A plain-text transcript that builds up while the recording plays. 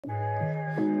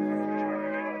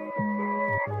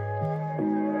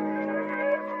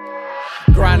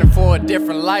Grinding for a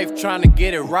different life, trying to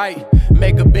get it right.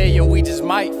 Make a billion, we just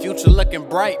might. Future looking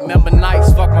bright. Remember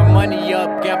nights, fuck my money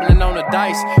up, gambling on the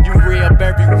dice. You re-up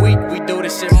every week, we do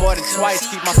this shit more than twice.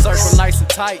 Keep my circle nice and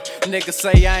tight. Niggas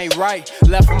say I ain't right.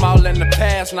 Left them all in the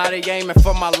past, now they aiming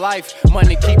for my life.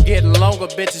 Money keep getting longer,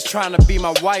 bitches trying to be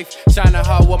my wife. Shining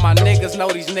hard with my niggas, know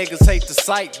these niggas hate the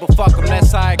sight. But fuck them,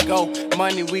 that's how it go.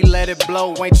 Money, we let it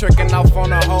blow. Ain't tricking off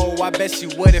on a hoe, I bet she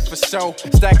with it for sure.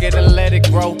 Stack it and let it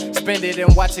grow. Spend it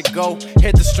and watch it go.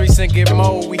 Hit the streets and get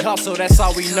more. We hustle, that's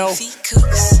all we know.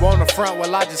 On the front,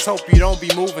 well, I just hope you don't be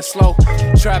moving slow.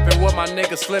 Trapping with my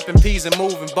niggas, flipping peas and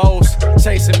moving bowls.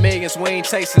 Chasing millions, we ain't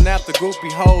chasing after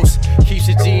groupie hoes. Keep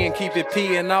your G and keep it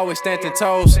P and always stand 10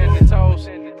 toes. We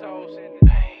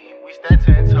stand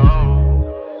 10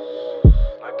 toes.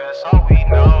 Like that's all we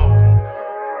know.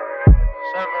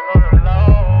 7 on the low.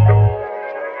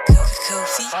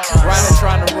 Grinding,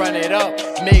 trying to run it up.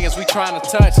 Millions we trying to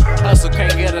touch. Hustle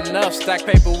can't get enough. Stack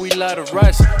paper, we love to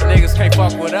rush. Niggas can't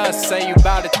fuck with us. Say you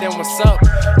bout it, then what's up?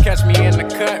 Catch me in the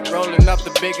cut, rolling up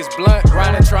the biggest blunt.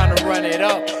 Grinding, trying to run it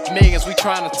up. Millions we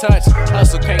trying to touch.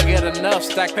 Hustle can't get enough.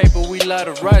 Stack paper, we love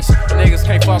to rush. Niggas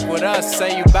can't fuck with us.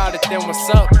 Say you bout it, then what's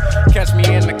up? Catch me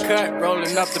in the cut,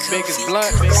 rolling up the biggest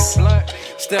blunt.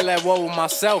 Still at war with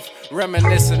myself,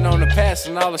 reminiscing on the past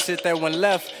and all the shit that went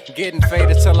left. Getting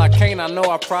faded till I can't, I know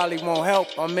I probably won't help.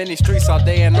 I'm in these streets all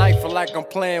day and night, feel like I'm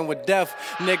playing with death.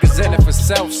 Niggas in it for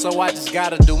self, so I just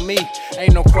gotta do me.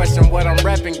 Ain't no question what I'm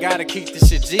rapping, gotta keep this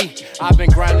shit G. I've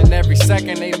been grinding every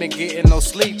second, ain't been getting no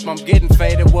sleep. I'm getting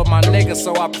faded with my niggas,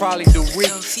 so I probably do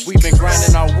weak. We been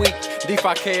grinding all week,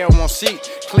 D5K on one sheet.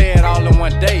 Clear it all in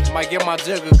one day, might get my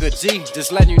jug a good G.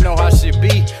 Just letting you know how shit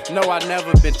be. No, I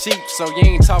never been cheap, so you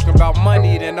ain't talking about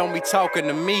money, then don't be talking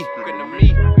to me.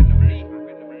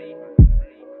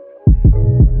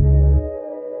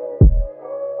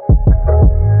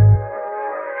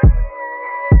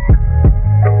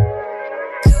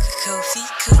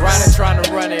 Grinding, trying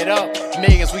to run it up.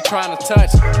 Millions we trying to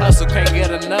touch. Hustle can't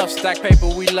get enough. Stack paper,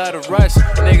 we love to rush.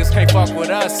 Niggas can't fuck with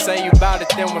us. Say you bout it,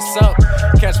 then what's up?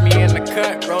 Catch me in the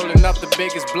cut, rolling up the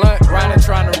biggest blunt. Grinding,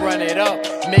 trying to run it up.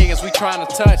 Millions we trying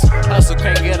to touch. Hustle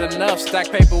can't get enough.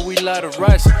 Stack paper, we love to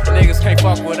rush. Niggas can't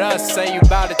fuck with us. Say you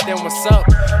bout it, then what's up?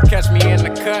 Catch me in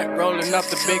the cut, rolling up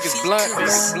the biggest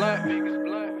blunt.